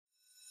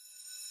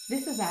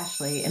This is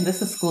Ashley, and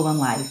this is School and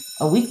Life,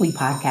 a weekly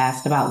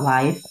podcast about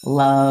life,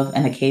 love,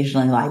 and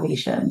occasionally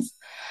libations.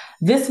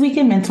 This week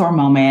in Mentor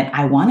Moment,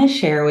 I want to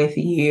share with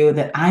you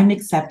that I'm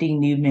accepting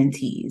new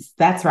mentees.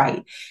 That's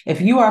right.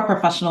 If you are a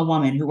professional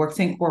woman who works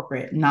in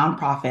corporate,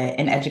 nonprofit,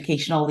 and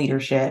educational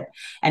leadership,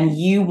 and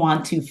you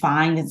want to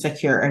find and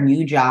secure a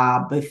new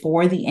job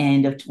before the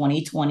end of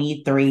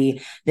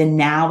 2023, then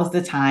now is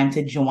the time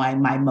to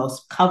join my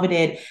most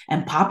coveted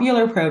and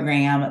popular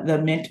program, the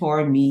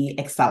Mentor Me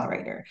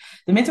Accelerator.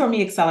 The Mentor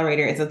Me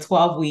Accelerator is a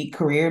 12-week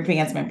career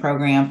advancement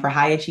program for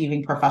high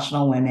achieving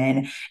professional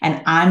women,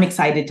 and I'm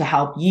excited to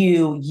help you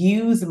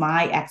use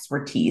my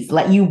expertise,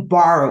 let you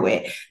borrow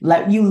it,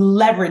 let you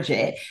leverage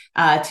it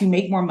to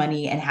make more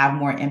money and have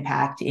more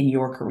impact in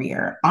your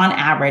career. On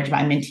average,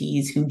 my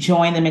mentees who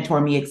join the Mentor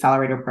Me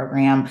Accelerator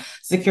program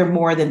secure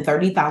more than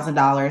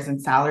 $30,000 in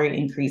salary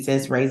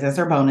increases, raises,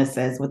 or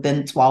bonuses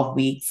within the 12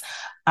 weeks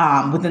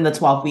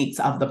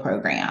of the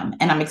program.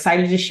 And I'm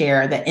excited to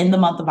share that in the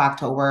month of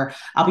October,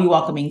 I'll be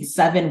welcoming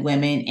 7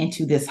 women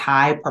into this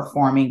high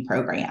performing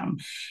program.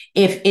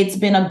 If it's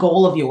been a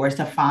goal of yours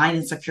to find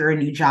and secure a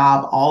new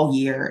job all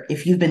year,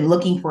 if you've been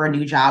looking for a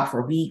new job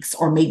for weeks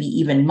or maybe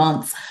even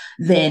months,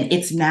 then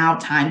it's now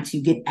time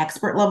to get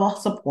expert level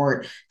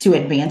support to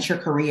advance your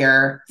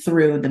career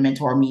through the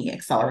Mentor Me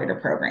Accelerator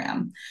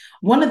program.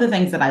 One of the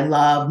things that I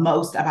love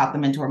most about the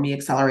Mentor Me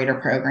Accelerator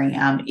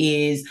program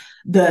is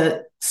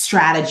the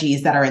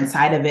strategies that are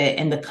inside of it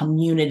and the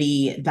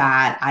community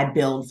that I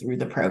build through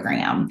the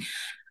program.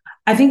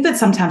 I think that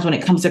sometimes when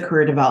it comes to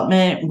career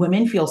development,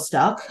 women feel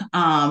stuck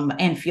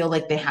and feel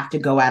like they have to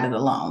go at it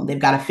alone. They've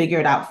got to figure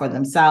it out for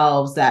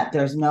themselves, that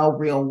there's no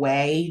real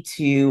way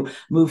to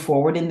move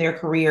forward in their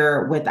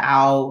career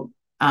without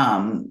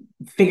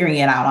figuring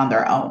it out on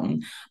their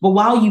own. But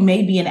while you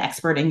may be an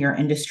expert in your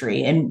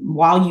industry and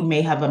while you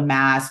may have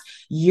amassed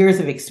years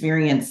of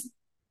experience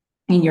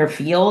in your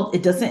field,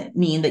 it doesn't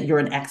mean that you're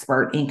an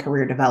expert in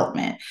career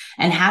development.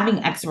 And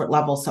having expert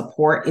level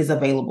support is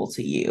available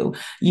to you.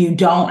 You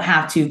don't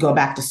have to go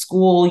back to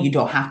school. You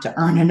don't have to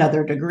earn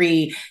another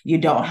degree. You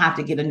don't have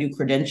to get a new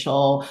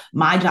credential.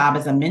 My job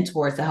as a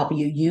mentor is to help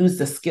you use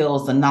the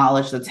skills, the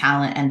knowledge, the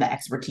talent, and the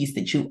expertise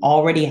that you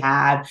already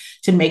have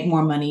to make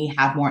more money,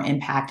 have more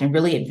impact, and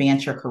really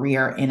advance your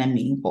career in a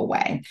meaningful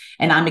way.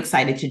 And I'm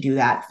excited to do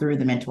that through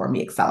the Mentor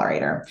Me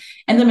Accelerator.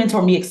 And the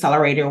Mentor Me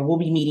Accelerator will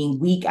be meeting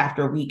week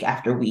after week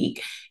after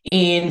week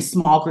in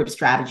small group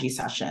strategy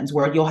sessions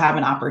where you'll have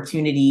an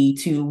opportunity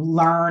to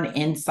learn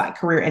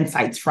career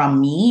insights from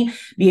me,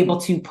 be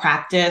able to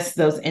practice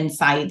those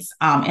insights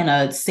in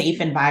a safe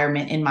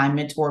environment in my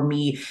Mentor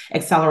Me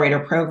Accelerator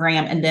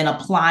program, and then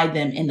apply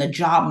them in the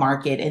job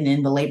market and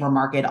in the labor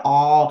market,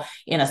 all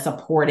in a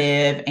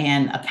supportive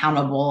and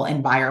accountable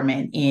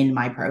environment in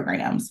my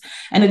programs.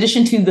 In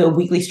addition to the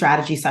weekly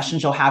strategy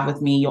sessions you'll have with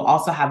me, you'll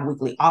also have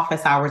weekly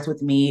office hours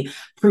with me,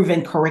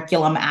 proven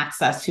curriculum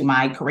access to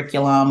my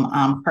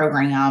curriculum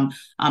program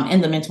in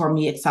the Mentor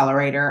Me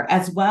Accelerator,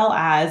 as well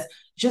as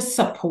just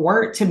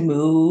support to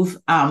move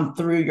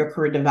through your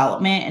career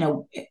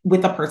development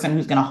with a person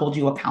who's going to hold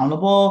you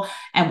accountable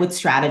and with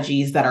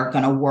strategies that are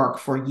going to work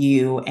for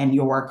you and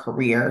your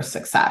career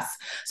success.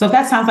 So if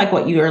that sounds like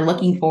what you're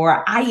looking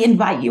for, I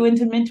invite you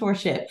into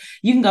mentorship.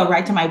 You can go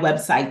right to my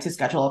website to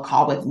schedule a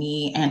call with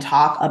me and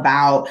talk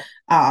about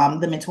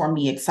the Mentor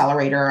Me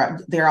Accelerator.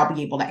 There, I'll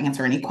be able to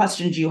answer any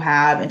questions you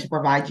have and to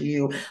provide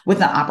you with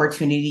an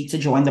opportunity to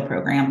join the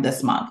program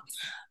this month.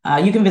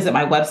 You can visit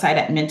my website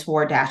at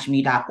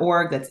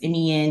mentor-me.org. That's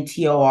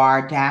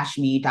mentor-me.org.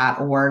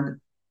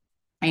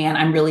 And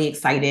I'm really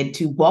excited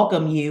to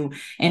welcome you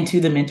into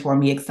the Mentor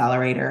Me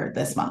Accelerator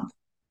this month.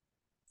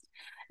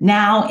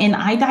 Now, in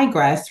I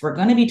Digress, we're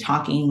going to be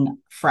talking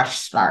fresh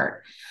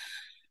start.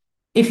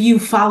 If you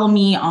follow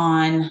me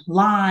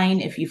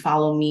online, if you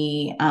follow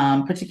me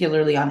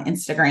particularly on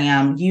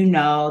Instagram, you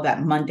know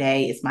that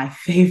Monday is my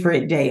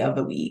favorite day of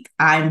the week.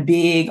 I'm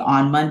big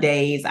on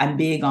Mondays. I'm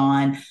big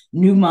on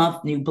new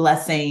month, new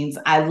blessings.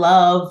 I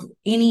love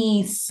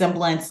any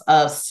semblance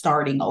of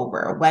starting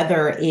over,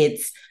 whether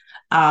it's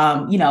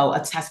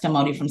a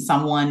testimony from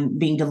someone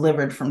being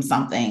delivered from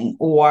something,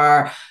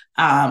 or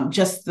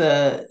just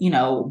the,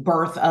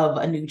 birth of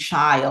a new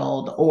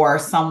child, or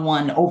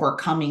someone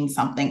overcoming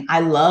something. I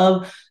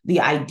love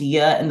the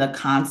idea and the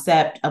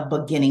concept of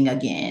beginning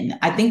again.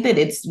 I think that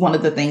it's one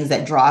of the things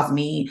that draws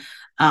me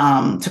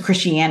to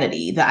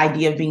Christianity, the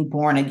idea of being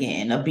born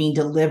again, of being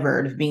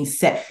delivered, of being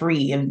set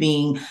free, of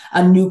being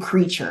a new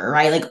creature,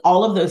 right? Like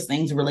all of those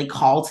things really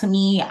call to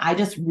me. I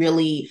just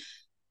really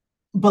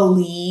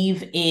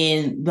believe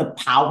in the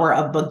power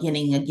of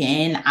beginning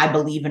again. I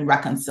believe in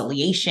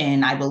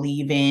reconciliation. I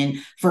believe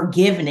in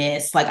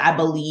forgiveness. Like I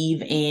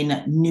believe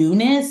in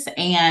newness.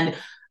 And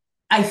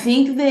I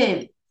think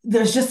that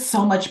there's just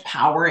so much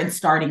power in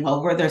starting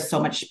over. There's so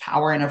much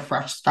power in a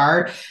fresh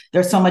start.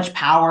 There's so much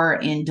power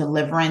in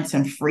deliverance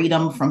and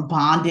freedom from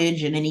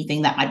bondage and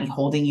anything that might be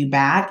holding you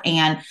back.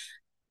 And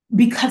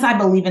because I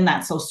believe in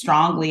that so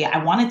strongly,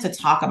 I wanted to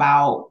talk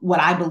about what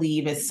I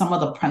believe is some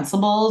of the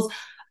principles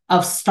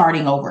of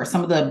starting over,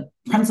 some of the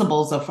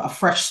principles of a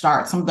fresh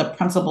start, some of the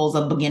principles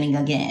of beginning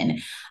again.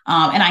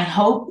 And I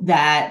hope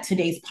that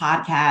today's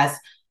podcast,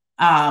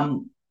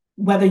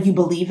 whether you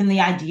believe in the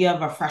idea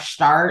of a fresh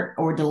start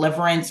or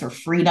deliverance or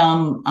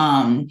freedom,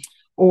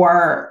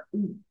 or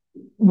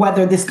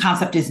whether this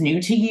concept is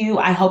new to you,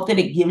 I hope that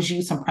it gives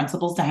you some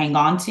principles to hang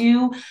on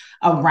to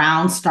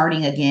around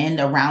starting again,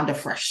 around a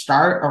fresh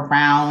start,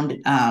 around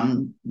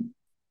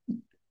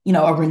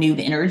a renewed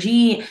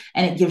energy,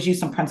 and it gives you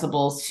some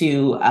principles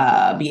to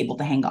be able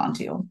to hang on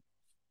to.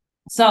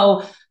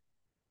 So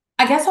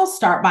I guess I'll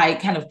start by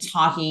kind of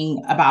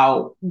talking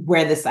about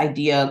where this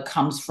idea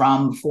comes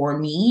from for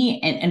me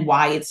and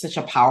why it's such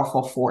a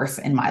powerful force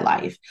in my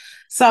life.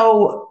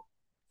 So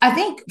I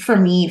think for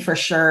me, for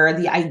sure,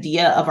 the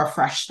idea of a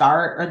fresh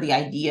start, or the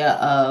idea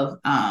of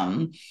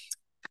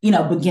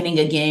beginning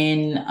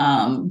again,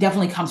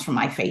 definitely comes from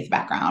my faith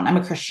background. I'm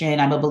a Christian,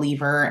 I'm a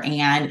believer.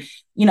 And,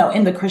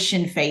 in the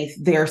Christian faith,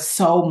 there's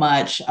so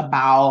much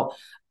about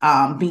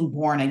being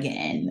born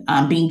again,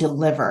 being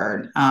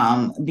delivered,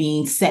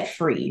 being set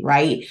free,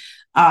 right?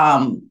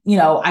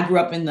 I grew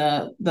up in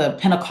the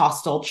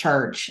Pentecostal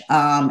church,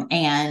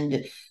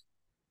 and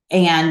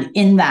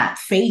in that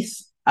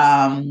faith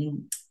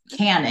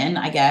canon,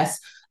 I guess,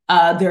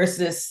 there's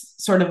this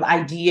sort of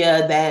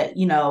idea that,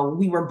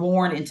 we were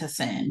born into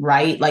sin,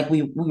 right? Like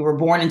we were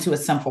born into a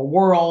sinful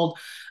world.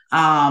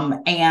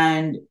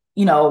 And,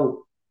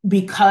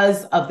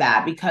 because of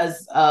that,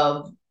 because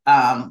of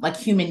like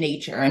human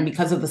nature, and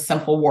because of the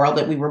sinful world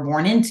that we were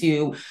born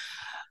into,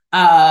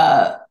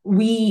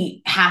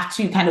 we have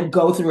to kind of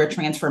go through a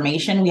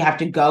transformation. We have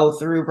to go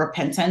through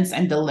repentance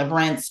and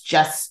deliverance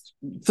just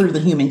through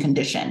the human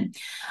condition.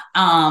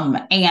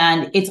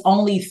 And it's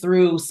only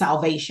through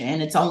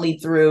salvation. It's only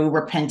through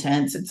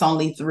repentance. It's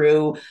only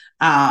through,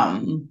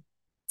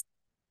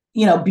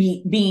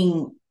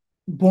 being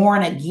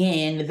born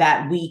again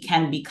that we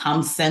can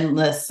become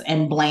sinless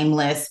and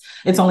blameless.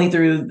 It's only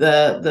through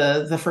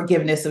the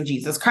forgiveness of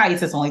Jesus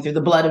Christ. It's only through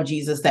the blood of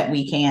Jesus that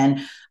we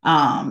can,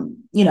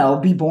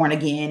 be born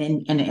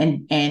again,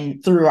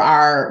 and through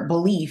our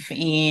belief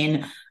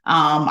in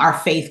our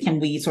faith can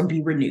we sort of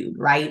be renewed,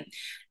 right?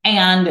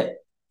 And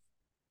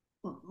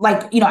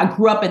I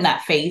grew up in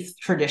that faith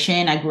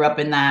tradition. I grew up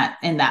in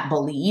that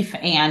belief,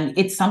 and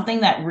it's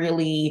something that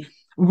really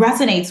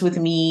resonates with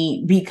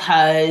me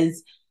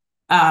because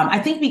I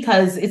think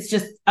because it's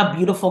just a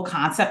beautiful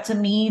concept to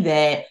me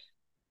that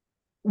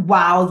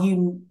while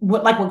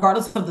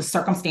regardless of the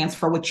circumstance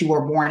for which you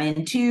were born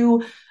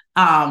into,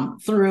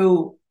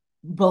 through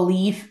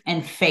belief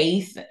and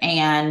faith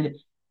and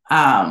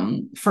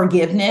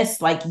forgiveness,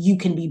 like you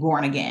can be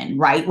born again,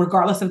 right?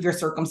 Regardless of your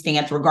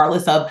circumstance,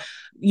 regardless of,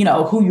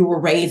 who you were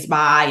raised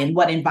by and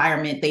what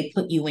environment they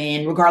put you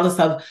in, regardless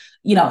of,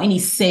 any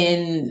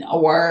sin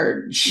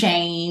or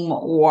shame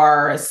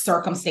or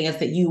circumstance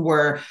that you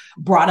were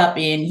brought up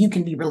in, you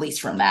can be released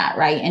from that,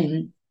 right?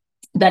 And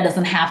that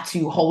doesn't have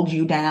to hold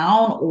you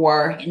down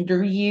or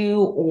hinder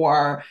you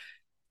or,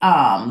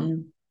 I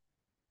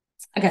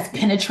guess,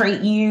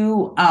 penetrate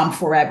you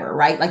forever,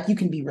 right? Like you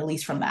can be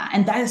released from that.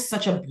 And that is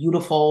such a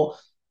beautiful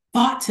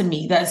thought to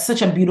me. That's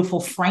such a beautiful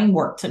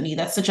framework to me.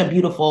 That's such a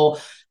beautiful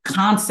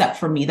concept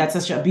for me. That's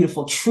such a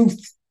beautiful truth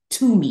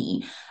to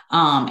me.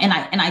 And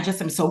I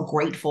just am so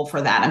grateful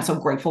for that. I'm so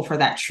grateful for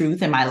that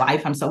truth in my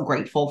life. I'm so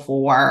grateful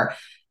for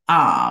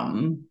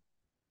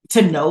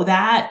to know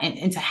that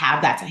and to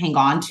have that to hang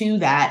on to,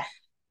 that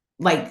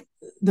like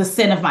the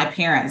sin of my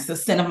parents, the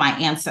sin of my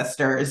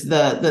ancestors,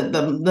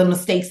 the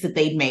mistakes that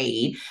they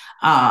made,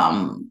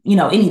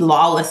 any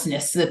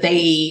lawlessness that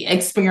they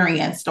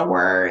experienced,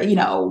 or,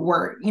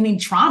 were any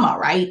trauma,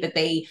 right, that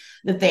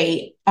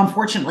they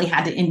unfortunately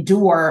had to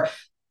endure.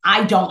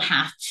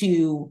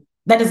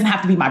 That doesn't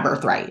have to be my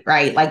birthright,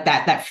 right? Like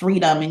that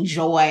freedom and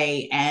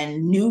joy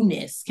and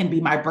newness can be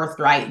my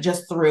birthright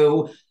just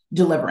through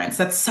deliverance.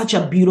 That's such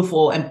a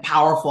beautiful and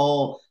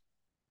powerful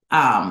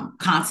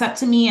concept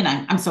to me. And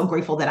I'm so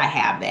grateful that I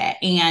have that.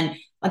 And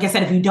like I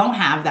said, if you don't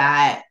have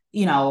that,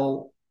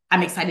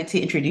 I'm excited to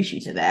introduce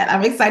you to that.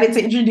 I'm excited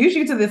to introduce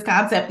you to this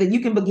concept that you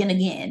can begin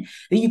again,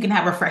 that you can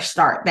have a fresh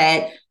start,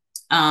 that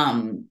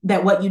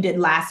what you did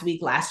last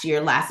week, last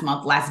year, last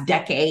month, last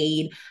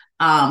decade,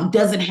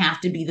 doesn't have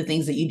to be the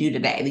things that you do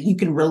today, that you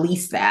can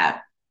release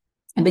that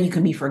and that you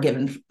can be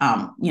forgiven,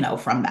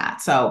 from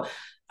that. So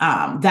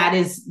that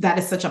is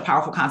such a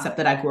powerful concept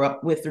that I grew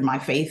up with through my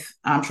faith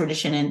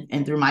tradition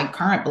and through my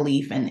current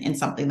belief, and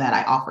something that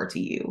I offer to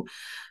you.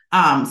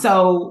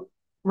 So,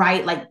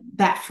 right, like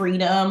that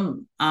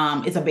freedom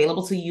is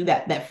available to you,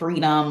 that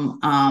freedom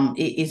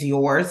is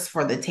yours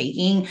for the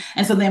taking.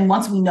 And so then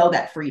once we know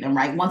that freedom,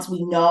 right, once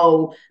we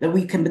know that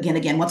we can begin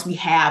again, once we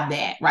have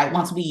that, right,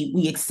 once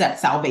we accept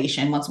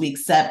salvation, once we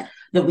accept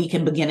that we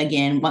can begin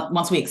again,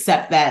 once we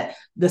accept that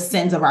the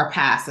sins of our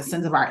past, the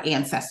sins of our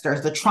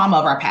ancestors, the trauma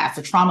of our past,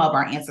 the trauma of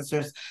our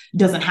ancestors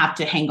doesn't have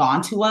to hang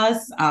on to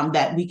us,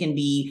 that we can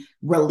be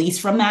released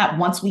from that.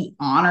 Once we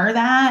honor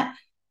that,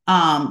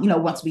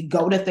 once we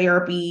go to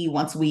therapy,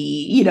 once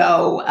we,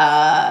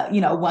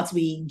 once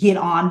we get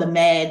on the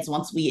meds,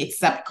 once we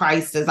accept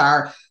Christ as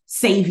our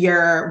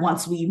savior,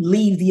 once we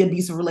leave the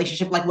abusive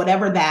relationship, like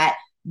whatever that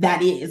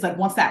is, like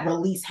once that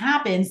release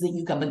happens, then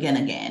you can begin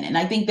again. And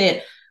I think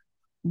that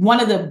one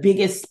of the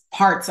biggest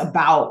parts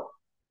about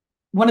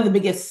one of the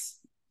biggest,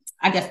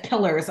 I guess,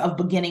 pillars of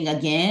beginning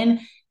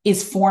again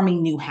is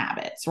forming new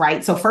habits,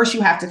 right? So first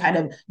you have to kind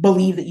of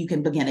believe that you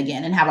can begin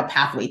again and have a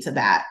pathway to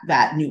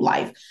that new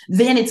life.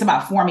 Then it's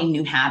about forming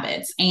new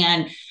habits.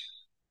 And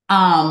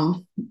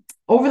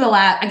over the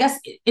last, I guess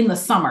in the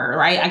summer,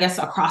 right? I guess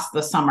across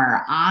the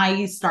summer,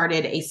 I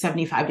started a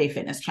 75-day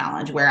fitness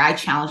challenge where I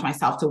challenged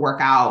myself to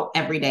work out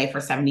every day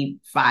for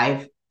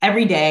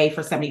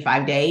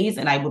 75 days,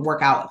 and I would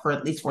work out for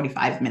at least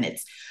 45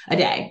 minutes a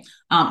day.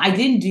 I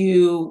didn't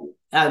do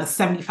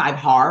 75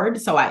 hard,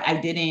 so I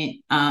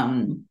didn't.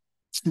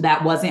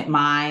 That wasn't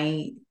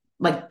my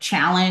like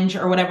challenge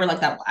or whatever. Like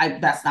that,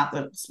 that's not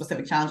the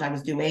specific challenge I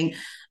was doing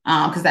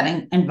because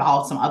that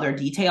involved some other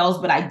details.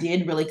 But I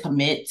did really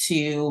commit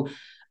to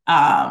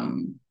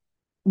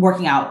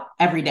working out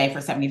every day for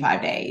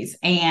 75 days,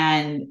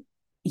 and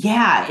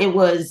yeah, it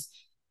was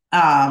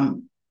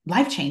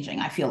life changing.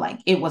 I feel like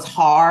it was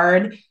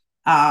hard,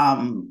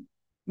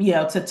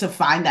 to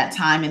find that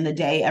time in the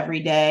day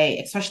every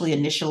day, especially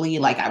initially.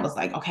 Like I was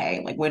like,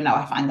 okay, like when do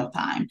I find the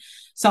time?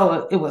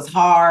 So it was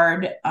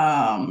hard,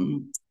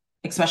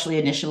 especially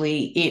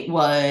initially. It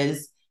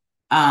was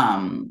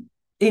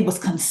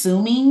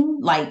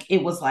consuming. Like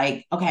it was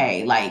like,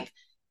 okay, like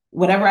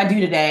whatever I do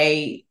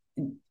today,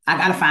 I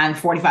got to find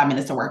 45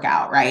 minutes to work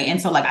out. Right.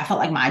 And so like, I felt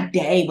like my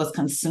day was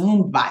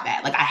consumed by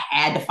that. Like I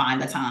had to find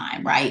the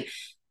time. Right.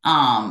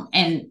 And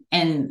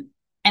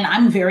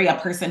I'm very a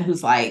person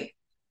who's like,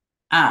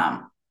 I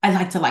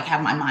like to like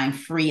have my mind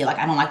free. Like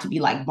I don't like to be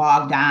like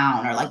bogged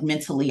down or like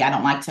mentally, I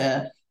don't like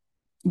to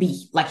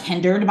be like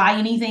hindered by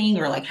anything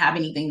or like have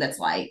anything that's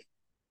like,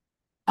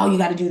 oh, you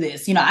got to do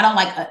this. I don't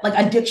like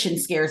addiction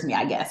scares me,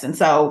 I guess. And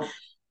so,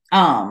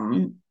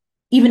 um,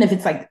 even if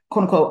it's like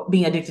quote unquote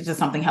being addicted to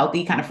something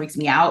healthy kind of freaks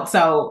me out.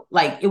 So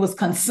like it was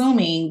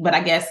consuming, but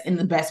I guess in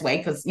the best way,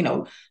 because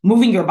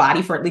moving your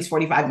body for at least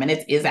 45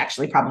 minutes is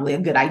actually probably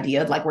a good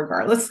idea, like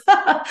regardless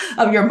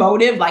of your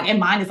motive. Like, and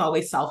mine is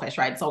always selfish,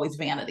 right? It's always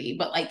vanity,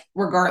 but like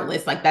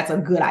regardless, like that's a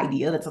good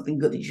idea. That's something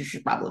good that you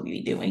should probably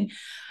be doing.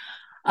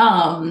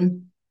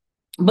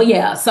 But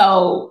yeah,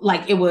 so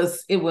like it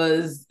was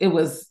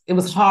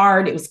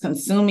hard, it was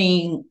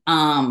consuming,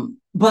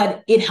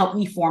 but it helped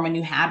me form a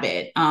new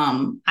habit.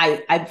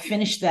 I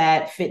finished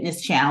that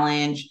fitness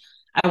challenge,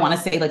 I want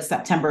to say like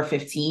September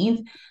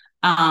 15th.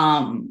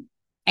 And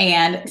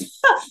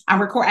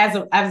I'm as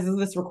of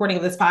this recording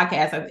of this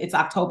podcast, it's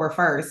October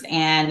 1st.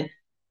 And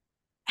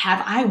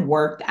have I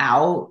worked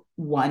out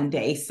one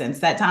day since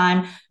that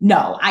time?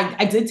 No,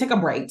 I did take a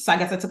break. So I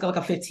guess I took like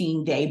a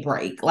 15-day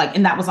break. Like,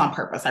 and that was on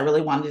purpose. I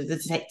really wanted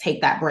to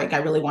take that break. I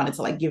really wanted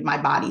to like give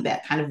my body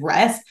that kind of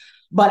rest.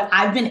 But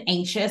I've been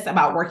anxious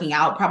about working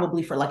out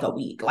probably for like a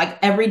week. Like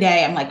every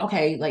day I'm like,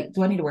 okay, like,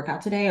 do I need to work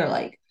out today? Or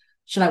like,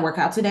 should I work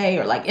out today?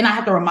 Or like, and I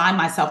have to remind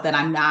myself that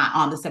I'm not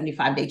on the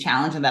 75-day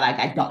challenge and that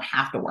I don't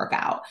have to work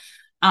out.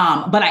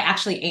 But I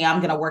actually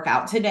am going to work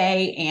out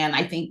today. And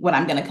I think what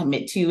I'm going to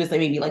commit to is like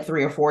maybe like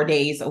 3 or 4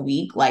 days a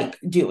week, like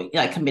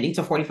committing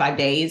to 45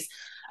 days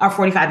or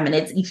 45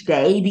 minutes each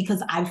day,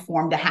 because I've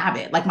formed a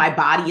habit. Like my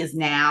body is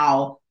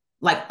now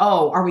like,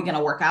 oh, are we going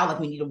to work out?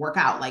 Like we need to work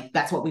out. Like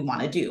that's what we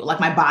want to do.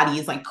 Like my body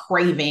is like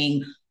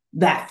craving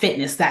that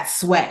fitness, that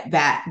sweat,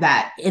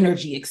 that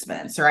energy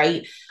expense.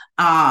 Right.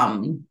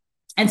 And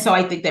so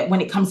I think that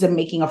when it comes to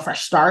making a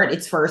fresh start,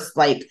 it's first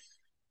like,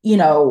 you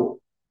know,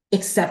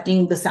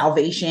 accepting the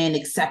salvation,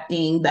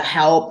 accepting the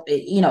help,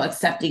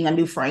 accepting a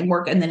new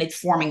framework, and then it's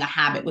forming a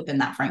habit within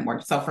that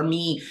framework. So for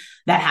me,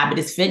 that habit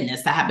is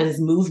fitness, that habit is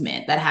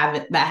movement, that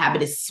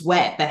habit is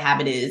sweat, that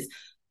habit is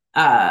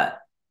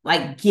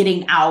like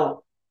getting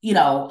out,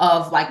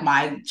 of like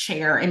my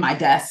chair in my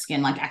desk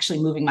and like actually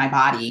moving my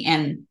body.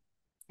 And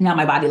now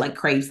my body like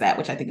craves that,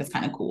 which I think is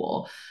kind of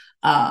cool.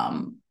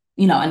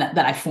 And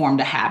that I formed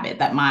a habit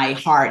that my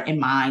heart and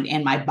mind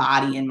and my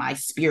body and my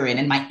spirit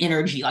and my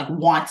energy like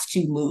wants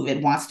to move,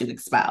 it wants to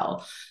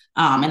expel.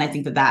 And I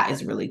think that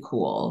is really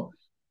cool.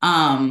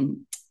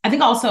 I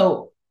think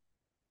also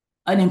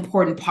an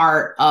important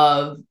part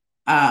of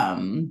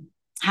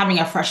having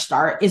a fresh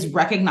start is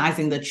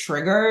recognizing the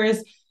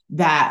triggers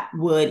that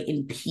would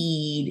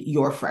impede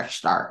your fresh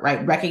start,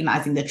 right?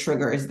 Recognizing the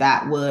triggers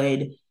that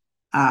would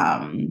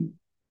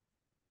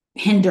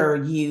hinder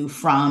you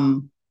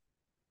from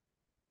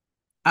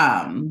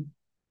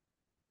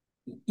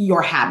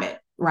your habit,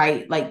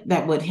 right? Like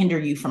that would hinder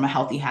you from a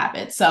healthy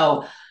habit.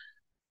 So,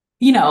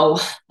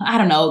 I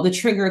don't know, the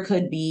trigger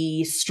could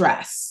be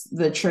stress.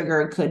 The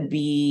trigger could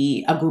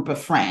be a group of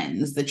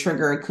friends. The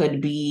trigger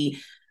could be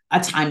a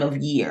time of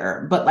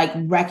year, but like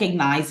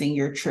recognizing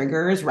your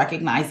triggers,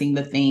 recognizing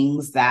the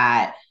things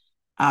that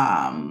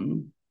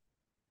sort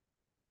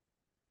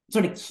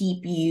of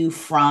keep you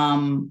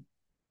from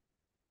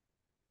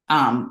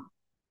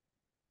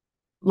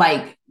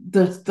like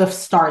the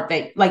start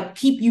that like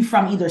keep you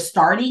from either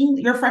starting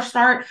your fresh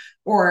start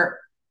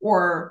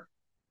or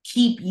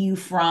keep you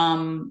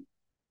from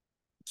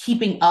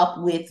keeping up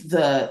with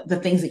the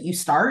things that you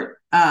start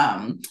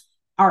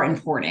are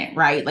important,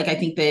 right? Like I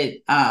think that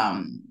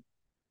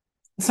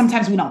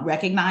sometimes we don't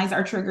recognize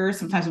our triggers,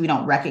 sometimes we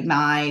don't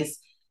recognize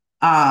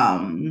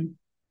um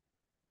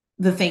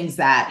the things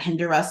that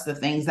hinder us, the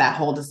things that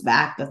hold us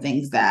back, the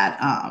things that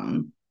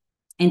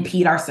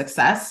impede our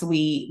success.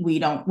 We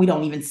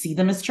don't even see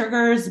them as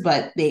triggers,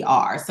 but they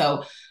are.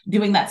 So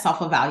doing that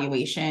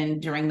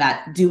self-evaluation, doing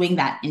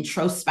that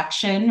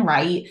introspection,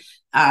 right?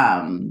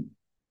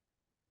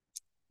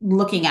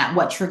 Looking at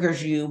what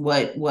triggers you,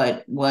 what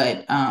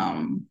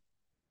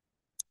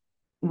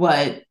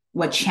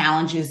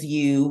challenges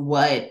you,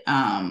 what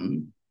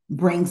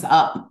brings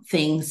up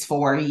things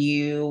for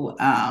you,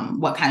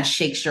 what kind of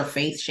shakes your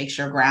faith, shakes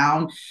your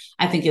ground,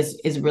 I think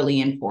is really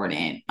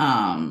important.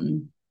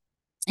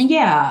 And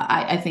yeah,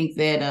 I think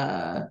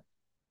that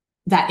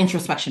that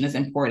introspection is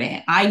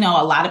important. I know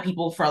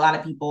for a lot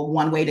of people,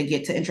 one way to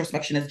get to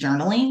introspection is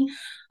journaling.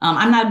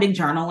 I'm not a big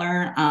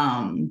journaler.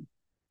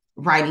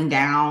 Writing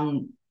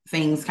down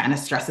things kind of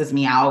stresses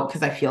me out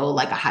because I feel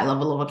like a high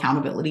level of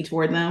accountability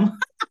toward them,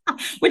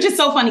 which is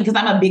so funny because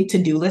I'm a big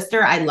to-do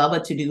lister. I love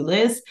a to-do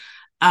list.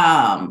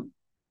 Um,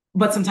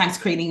 but sometimes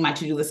creating my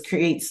to-do list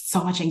creates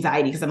so much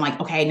anxiety because I'm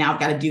like, okay, now I've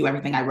got to do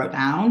everything I wrote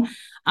down.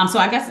 So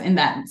I guess in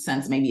that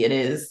sense, maybe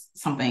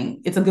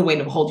it's a good way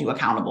to hold you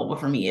accountable. But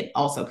for me, it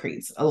also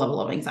creates a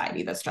level of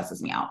anxiety that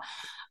stresses me out.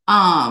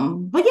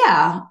 But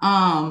yeah,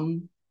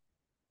 I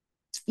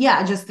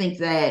just think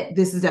that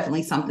this is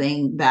definitely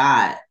something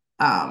that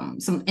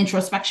some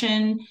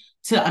introspection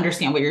to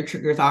understand what your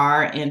triggers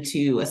are and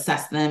to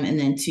assess them and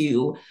then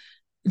to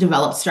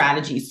develop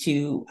strategies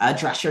to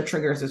address your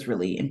triggers is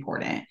really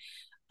important.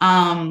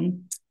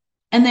 And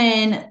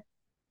then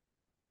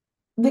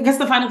I guess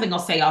the final thing I'll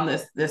say on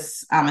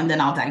this, and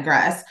then I'll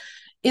digress,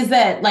 is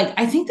that like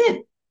I think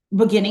that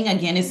beginning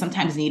again is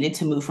sometimes needed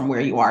to move from where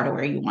you are to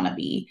where you want to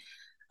be.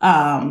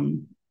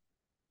 Um,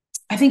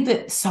 I think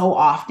that so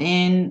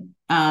often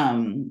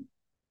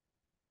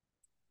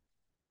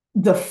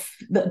the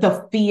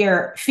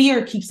fear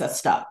keeps us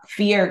stuck.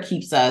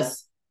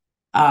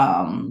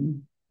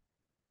 Um,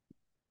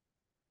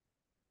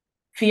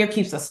 Fear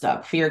keeps us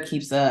stuck. Fear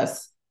keeps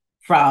us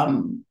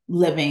from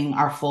living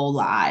our full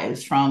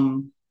lives,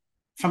 from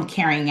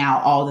carrying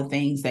out all the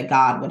things that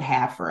God would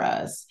have for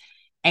us.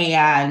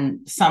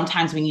 And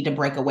sometimes we need to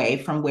break away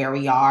from where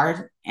we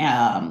are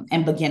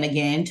and begin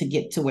again to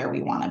get to where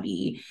we want to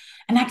be.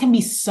 And that can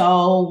be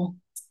so,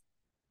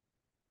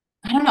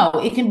 I don't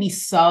know, it can be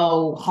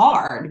so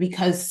hard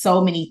because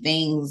so many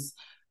things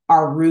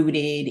are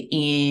rooted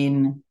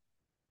in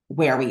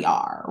where we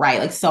are, right?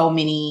 Like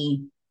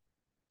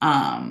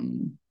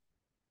um,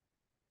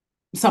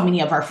 so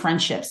many of our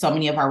friendships, so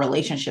many of our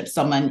relationships,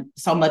 so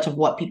much of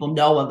what people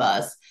know of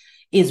us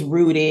is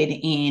rooted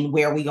in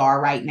where we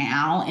are right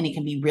now. And it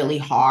can be really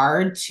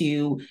hard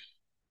to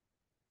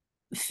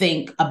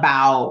think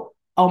about,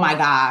 oh my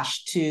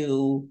gosh,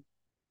 to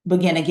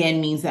begin again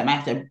means that I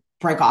have to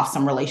break off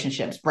some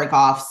relationships, break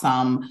off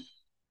some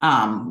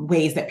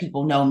ways that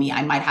people know me.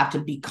 I might have to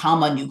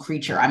become a new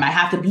creature. I might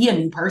have to be a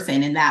new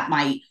person, and that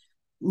might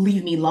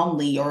leave me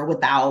lonely or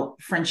without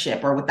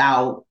friendship or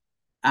without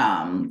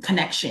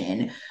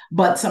connection.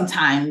 But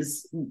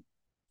sometimes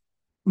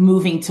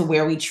moving to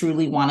where we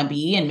truly want to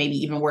be and maybe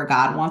even where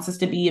God wants us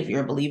to be, if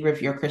you're a believer,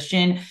 if you're a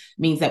Christian,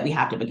 means that we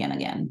have to begin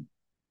again.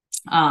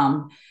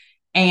 Um,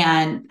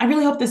 and I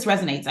really hope this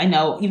resonates. I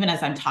know even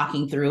as I'm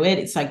talking through it,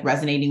 it's like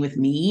resonating with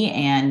me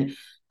and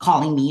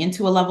calling me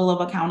into a level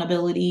of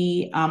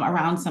accountability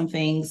around some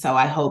things. So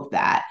I hope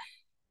that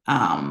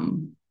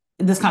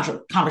this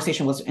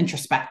conversation was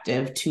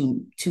introspective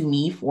to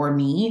me, for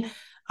me,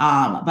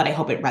 but I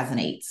hope it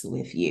resonates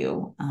with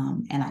you.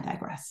 And I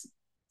digress.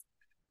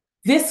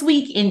 This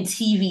week in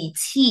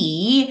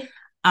TVT,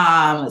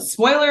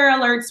 spoiler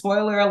alert,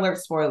 spoiler alert,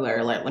 spoiler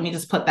alert. Let me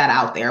just put that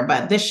out there.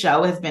 But this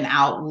show has been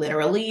out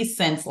literally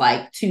since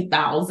like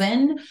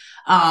 2000.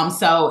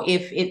 So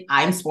if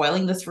I'm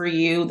spoiling this for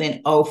you,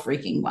 then oh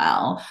freaking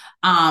well.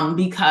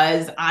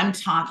 Because I'm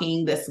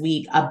talking this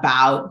week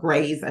about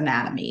Grey's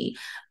Anatomy.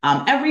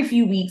 Every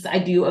few weeks I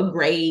do a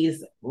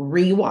Grey's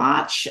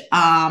rewatch.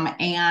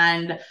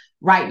 And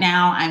right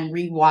now, I'm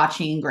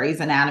rewatching Grey's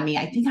Anatomy.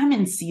 I think I'm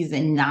in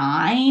season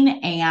 9,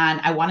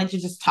 and I wanted to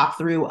just talk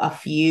through a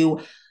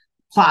few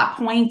plot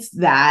points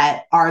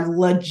that are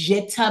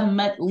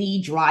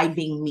legitimately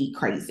driving me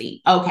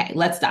crazy. Okay,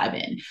 let's dive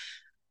in.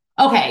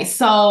 Okay,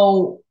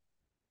 so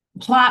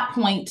plot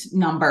point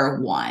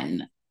number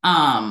 1.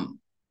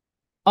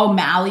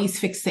 O'Malley's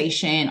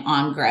fixation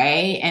on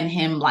Grey and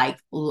him like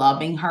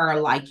loving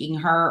her, liking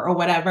her, or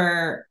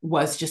whatever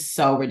was just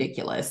so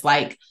ridiculous.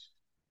 Like,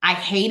 I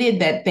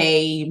hated that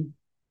they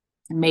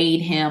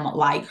made him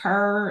like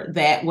her.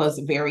 That was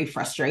very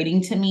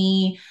frustrating to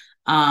me.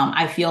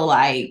 I feel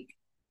like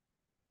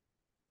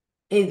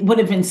it would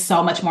have been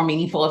so much more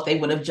meaningful if they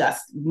would have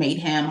just made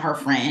him her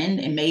friend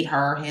and made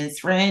her his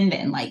friend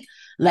and like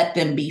let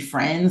them be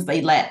friends.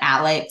 They let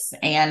Alex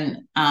and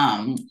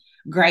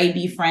Gray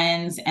be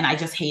friends. And I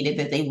just hated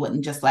that they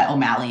wouldn't just let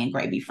O'Malley and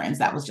Gray be friends.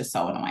 That was just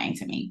so annoying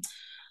to me.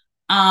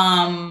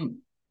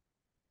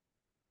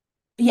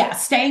 Yeah,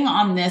 staying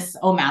on this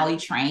O'Malley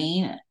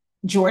train,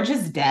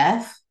 George's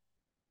death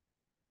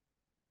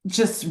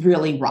just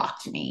really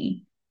rocked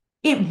me.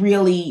 It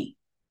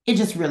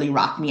just really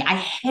rocked me. I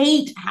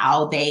hate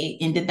how they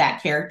ended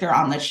that character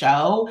on the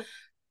show.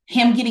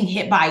 Him getting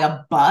hit by a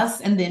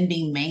bus and then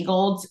being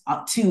mangled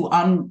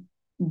to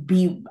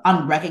be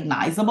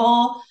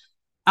unrecognizable.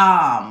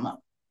 Um,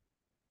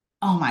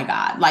 oh my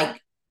God.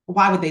 Like,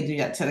 why would they do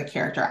that to the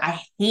character?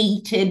 I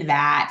hated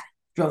that.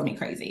 Drove me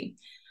crazy.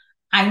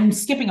 I'm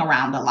skipping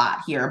around a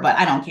lot here, but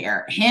I don't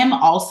care. Him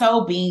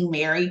also being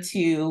married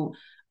to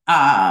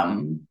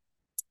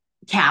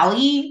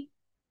Callie,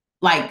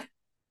 like,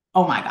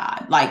 oh my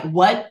God. Like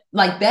what,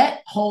 like that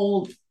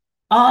whole,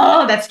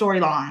 oh, that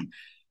storyline.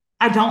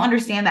 I don't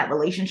understand that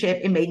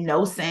relationship. It made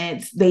no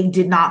sense. They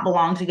did not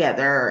belong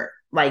together.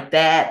 Like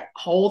that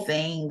whole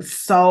thing,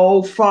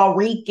 so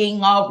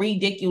freaking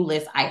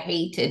ridiculous. I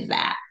hated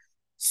that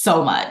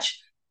so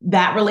much.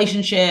 That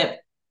relationship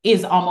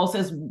is almost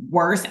as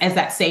worse as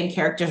that same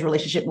character's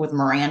relationship with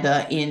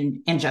Miranda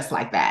in Just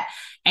Like That.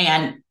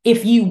 And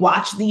if you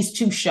watch these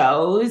two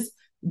shows,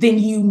 then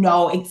you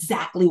know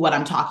exactly what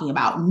I'm talking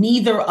about.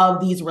 Neither of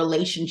these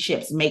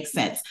relationships make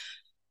sense.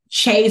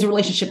 Shay's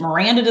relationship,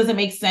 Miranda doesn't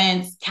make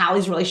sense.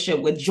 Callie's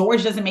relationship with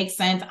George doesn't make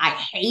sense. I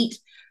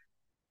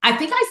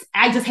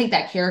just hate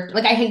that character.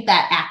 Like I hate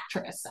that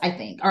actress, I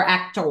think, or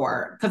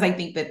actor, because I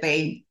think that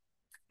they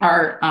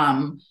are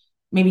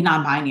maybe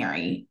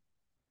non-binary.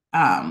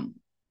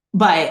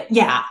 But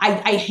yeah,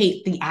 I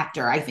hate the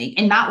actor, I think.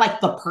 And not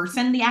like the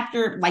person, the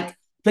actor, like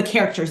the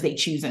characters they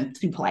choose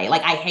to play.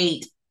 Like I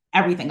hate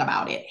everything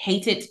about it.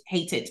 Hate it,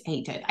 hate it,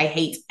 hate it. I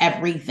hate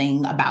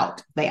everything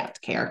about that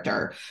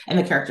character and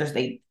the characters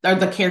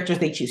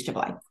they choose to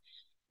play.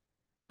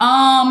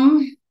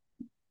 Um,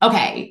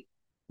 okay.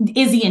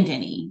 Izzy and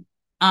Denny.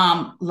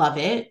 Love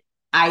it.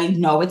 I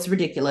know it's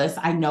ridiculous.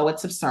 I know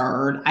it's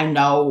absurd. I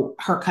know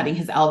her cutting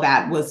his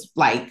LVAT was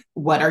like,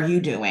 what are you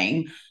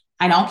doing?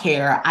 I don't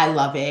care. I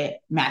love it.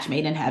 Match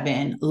made in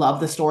heaven. Love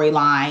the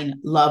storyline.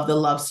 Love the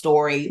love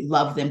story.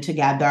 Love them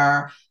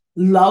together.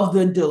 Love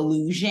the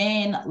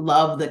delusion.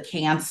 Love the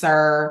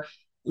cancer.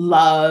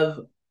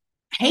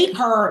 Hate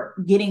her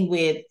getting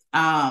with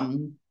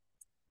Alex.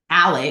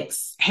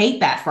 Hate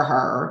that for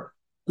her.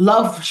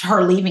 Love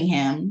her leaving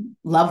him.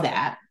 Love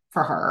that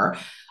for her.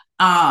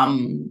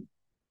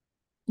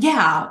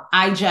 Yeah,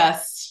 I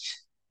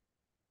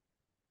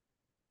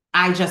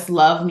just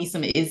love me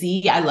some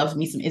Izzy. I love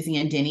me some Izzy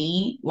and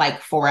Denny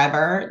like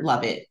forever.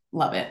 Love it.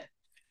 Love it.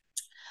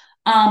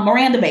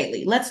 Miranda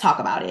Bailey, let's talk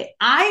about it.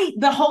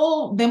 The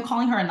whole them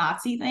calling her a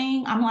Nazi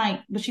thing, I'm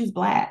like, but she's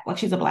black. Like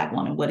she's a black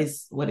woman. What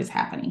is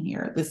happening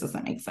here? This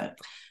doesn't make sense.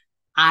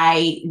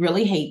 I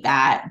really hate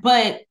that.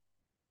 But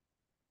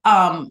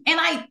and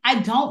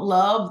I don't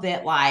love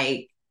that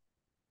like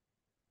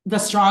the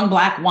strong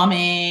black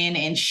woman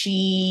and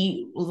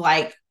she was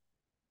like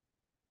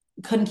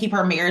couldn't keep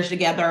her marriage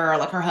together, or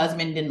like her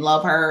husband didn't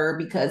love her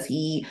because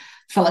he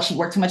felt like she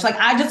worked too much. Like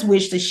I just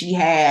wish that she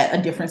had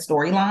a different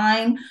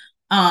storyline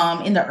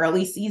in the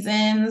early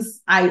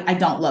seasons. I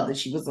don't love that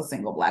she was a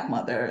single black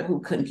mother who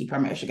couldn't keep her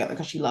marriage together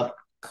because she loved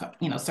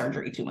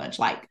surgery too much.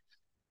 Like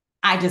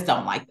I just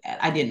don't like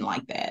that. I didn't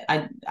like that.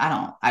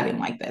 I didn't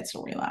like that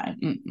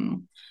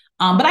storyline.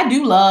 But I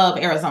do love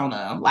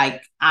Arizona.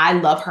 Like I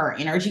love her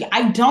energy.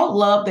 I don't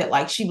love that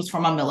like she was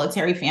from a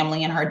military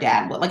family and her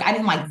dad would like I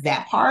didn't like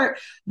that part,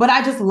 but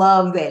I just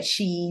love that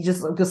she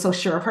just was so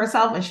sure of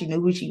herself and she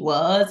knew who she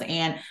was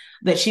and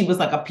that she was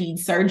like a ped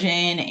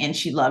surgeon and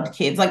she loved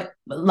kids, like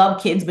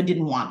loved kids but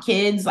didn't want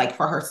kids like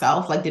for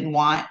herself, like didn't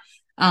want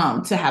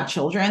to have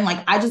children.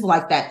 Like I just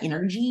like that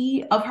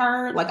energy of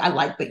her. Like I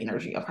like the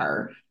energy of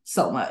her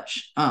so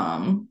much.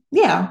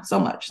 Yeah, so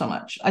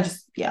much. I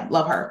just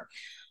love her.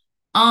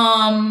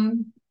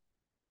 Um,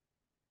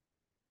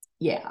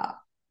 yeah.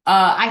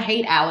 I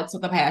hate Alex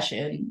with a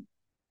passion.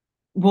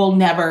 Will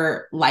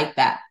never like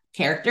that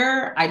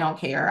character. I don't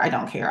care. I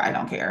don't care. I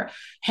don't care.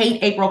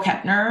 Hate April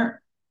Kepner.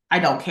 I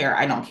don't care.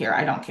 I don't care.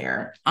 I don't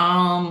care.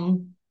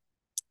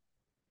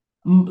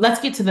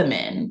 Let's get to the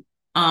men.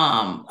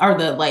 Or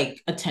the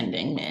like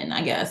attending men,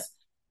 I guess.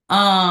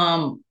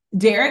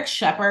 Derek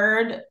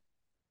Shepherd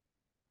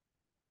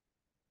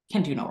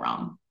can do no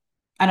wrong.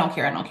 I don't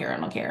care. I don't care. I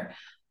don't care.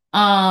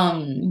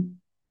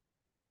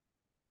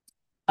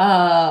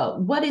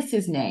 What is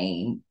his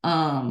name?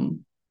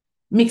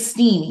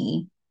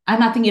 McSteamy. I'm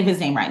not thinking of his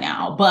name right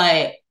now,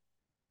 but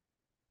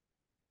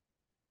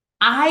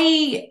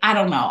I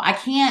don't know. I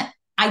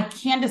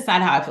can't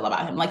decide how I feel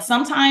about him. Like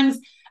sometimes,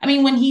 I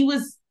mean, when he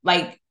was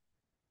like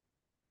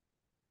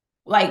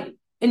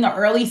in the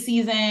early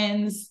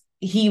seasons,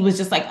 he was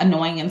just like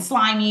annoying and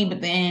slimy,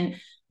 but then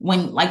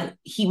when like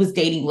he was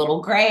dating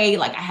Little Gray,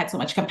 like I had so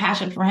much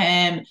compassion for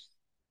him.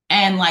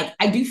 And like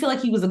I do feel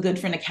like he was a good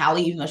friend to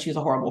Callie, even though she was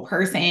a horrible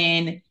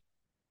person.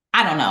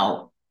 I don't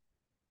know.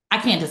 I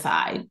can't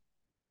decide.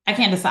 I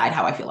can't decide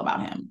how I feel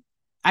about him.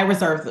 I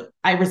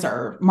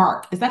reserve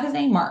Mark. Is that his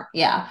name? Mark.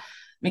 Yeah.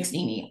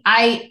 McSteamy.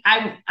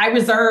 I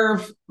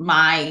reserve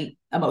my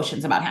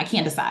emotions about him. I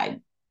can't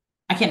decide.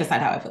 I can't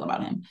decide how I feel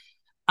about him.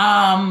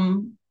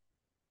 Um,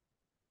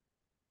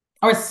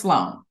 or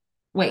Sloan.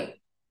 Wait,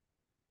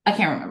 I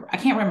can't remember. I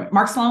can't remember.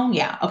 Mark Sloan?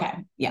 Yeah. Okay.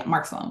 Yeah,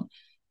 Mark Sloan.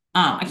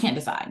 I can't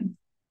decide.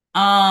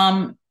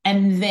 And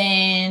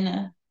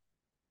then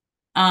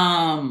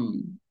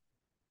um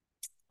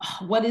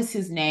what is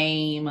his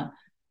name?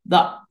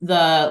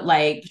 The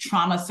like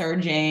trauma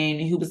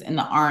surgeon who was in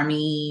the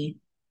army,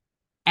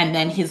 and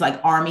then his like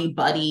army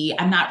buddy.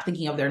 I'm not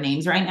thinking of their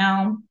names right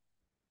now.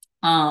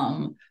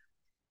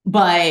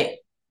 But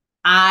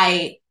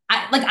I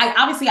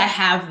obviously I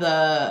have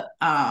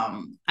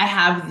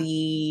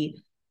the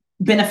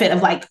benefit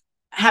of like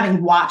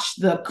having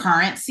watched the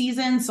current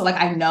season. So like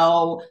I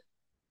know,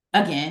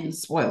 again,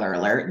 spoiler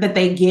alert, that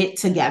they get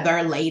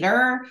together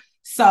later.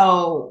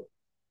 So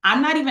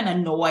I'm not even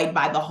annoyed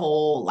by the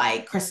whole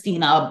like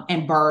Christina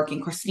and Burke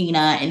and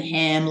Christina and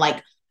him.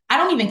 Like, I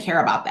don't even care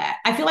about that.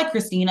 I feel like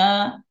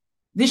Christina,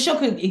 this show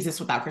could exist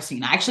without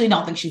Christina. I actually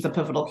don't think she's a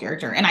pivotal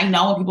character. And I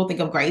know when people think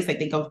of Grace, they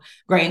think of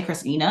Gray and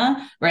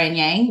Christina, Gray and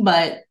Yang,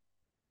 but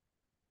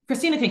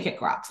Christina can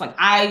kick rocks. Like,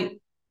 I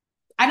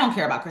don't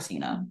care about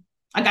Christina.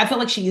 Like, I feel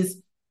like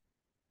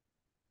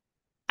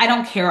I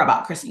don't care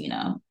about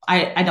Christina.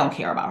 I don't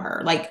care about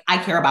her. Like, I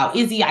care about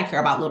Izzy. I care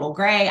about Little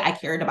Gray. I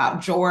cared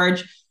about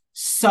George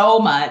so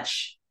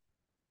much.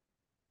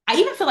 I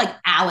even feel like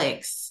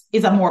Alex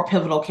is a more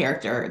pivotal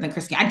character than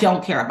Christina. I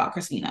don't care about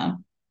Christina,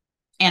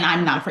 and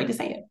I'm not afraid to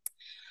say it.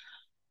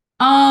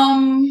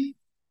 Um,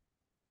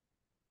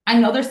 I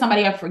know there's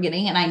somebody I'm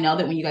forgetting, and I know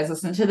that when you guys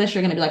listen to this,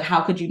 you're gonna be like,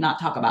 how could you not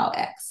talk about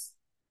X?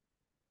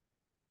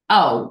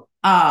 Oh,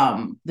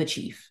 the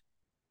chief.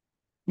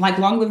 Like,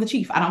 long live the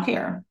chief. I don't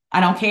care.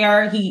 I don't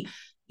care.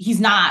 He's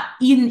not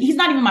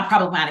even my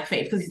problematic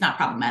fave, because he's not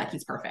problematic.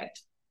 He's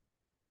perfect.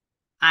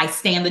 I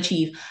stand the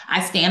chief.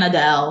 I stand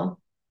Adele.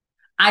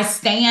 I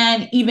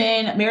stand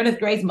even Meredith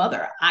Gray's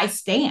mother. I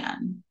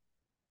stand.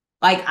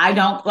 Like, I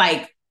don't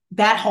like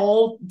that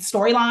whole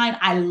storyline.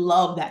 I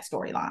love that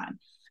storyline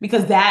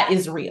because that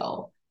is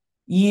real.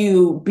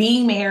 You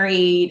being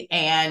married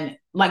and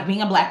like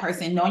being a Black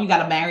person, knowing you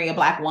got to marry a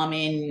Black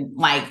woman,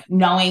 like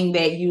knowing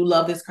that you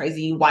love this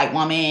crazy white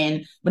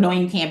woman, but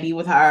knowing you can't be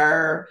with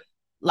her,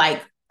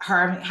 like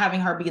her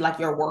having her be like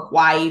your work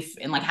wife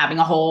and like having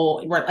a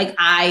whole work, like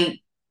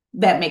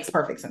that makes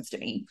perfect sense to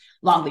me.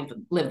 Long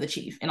live the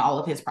chief and all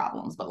of his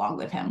problems, but long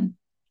live him.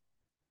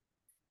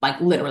 Like,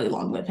 literally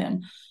long live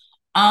him.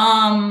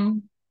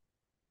 Um,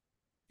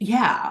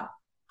 yeah,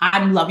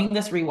 I'm loving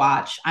this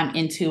rewatch. I'm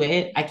into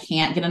it. I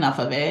can't get enough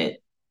of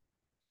it.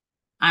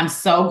 I'm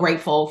so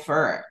grateful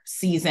for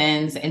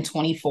seasons and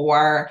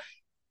 24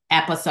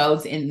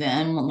 episodes in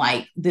them.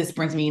 Like, this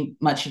brings me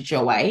much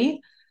joy.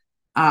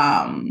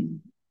 I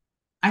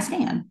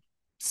stand.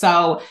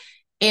 So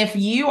if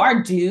you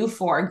are due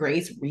for a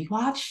Grace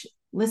rewatch,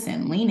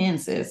 listen, lean in,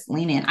 sis,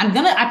 lean in.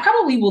 I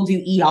probably will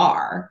do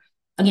ER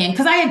again,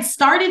 because I had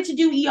started to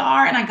do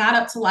ER and I got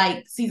up to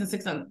like season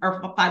 6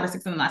 or 5 or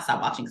 6, and then I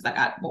stopped watching because I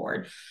got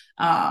bored.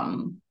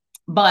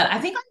 But I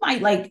think I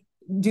might like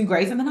do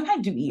Grace, and then I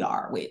might do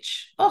ER,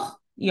 which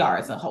ER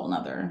is a whole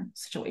nother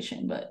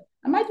situation, but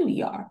I might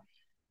do ER.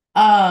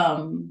 But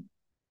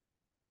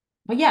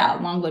yeah,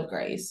 long live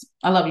Grace.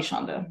 I love you,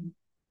 Shonda.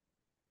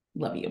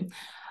 Love you.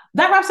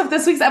 That wraps up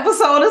this week's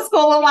episode of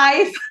School of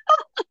Life.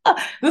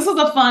 This was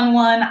a fun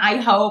one. I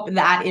hope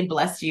that it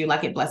blessed you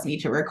like it blessed me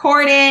to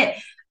record it.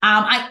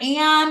 I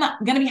am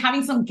going to be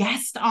having some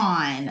guests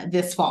on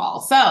this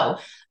fall. So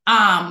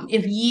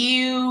if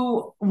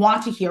you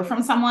want to hear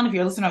from someone, if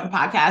you're listening to the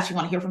podcast, you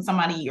want to hear from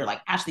somebody, you're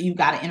like, Ashley, you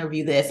got to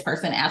interview this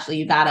person. Ashley,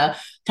 you got to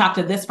talk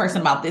to this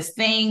person about this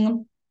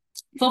thing.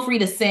 Feel free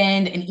to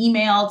send an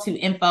email to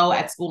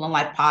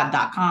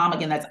info@schoolandlifepod.com.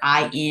 Again, that's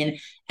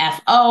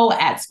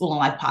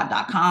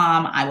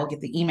info@schoolandlifepod.com. I will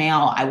get the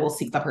email. I will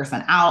seek the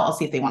person out. I'll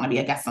see if they want to be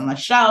a guest on the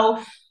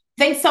show.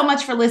 Thanks so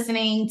much for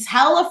listening.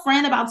 Tell a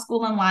friend about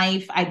School and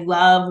Life. I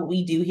love what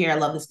we do here. I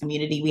love this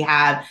community we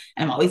have,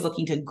 and I'm always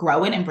looking to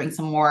grow it and bring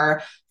some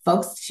more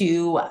folks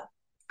to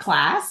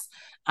class.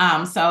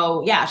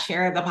 So yeah,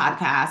 share the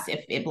podcast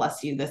if it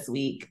blessed you this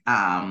week.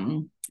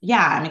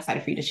 Yeah, I'm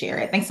excited for you to share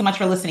it. Thanks so much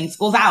for listening.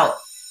 School's out.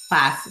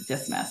 Class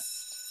dismissed.